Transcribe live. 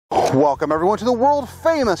Welcome everyone to the world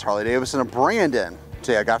famous Harley Davidson of Brandon.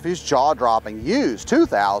 Today I got for you jaw-dropping used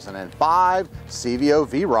 2005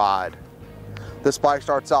 CVO Red. This bike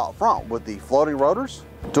starts out front with the floating rotors,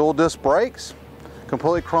 dual disc brakes,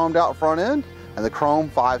 completely chromed out front end, and the chrome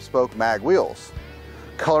 5-spoke mag wheels.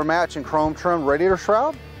 Color matching chrome trimmed radiator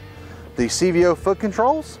shroud, the CVO foot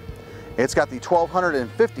controls. It's got the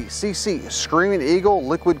 1250cc Screaming Eagle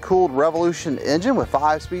liquid-cooled Revolution engine with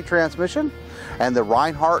 5-speed transmission and the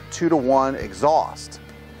Rinehart 2-to-1 exhaust.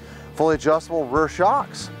 Fully adjustable rear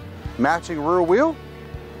shocks, matching rear wheel,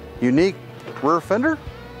 unique rear fender,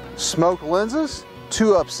 smoke lenses,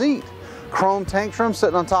 2-up seat, chrome tank trim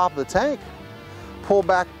sitting on top of the tank, pull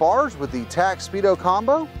back bars with the TAC Speedo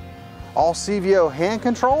combo, all CVO hand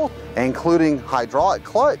control, including hydraulic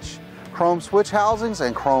clutch, chrome switch housings,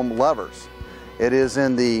 and chrome levers. It is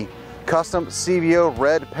in the custom CVO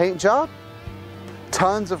Red paint job.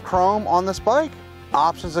 Tons of chrome on this bike.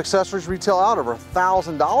 Options, accessories retail out over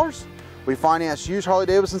 $1,000. We finance used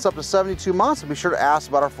Harley-Davidsons up to 72 months, and be sure to ask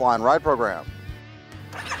about our Fly and Ride program.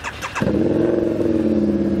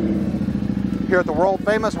 Here at the world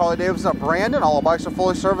famous Harley-Davidson of Brandon, all bikes are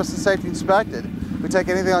fully serviced and safety inspected. We take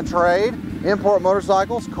anything on trade, import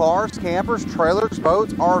motorcycles, cars, campers, trailers,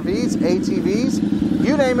 boats, RVs, ATVs,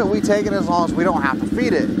 you name it, we take it as long as we don't have to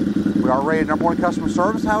feed it. We are rated #1 customer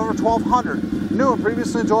service, have over 1,200 new and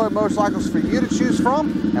previously enjoyed motorcycles for you to choose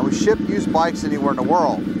from, and we ship used bikes anywhere in the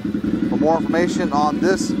world. For more information on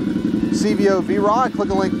this CVO Red, click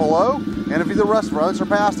the link below, and if you the rest of our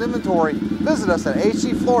unsurpassed inventory, visit us at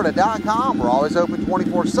hdflorida.com. We're always open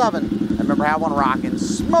 24/7, and remember, have one rocking,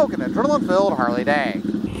 smoking, adrenaline-filled Harley day.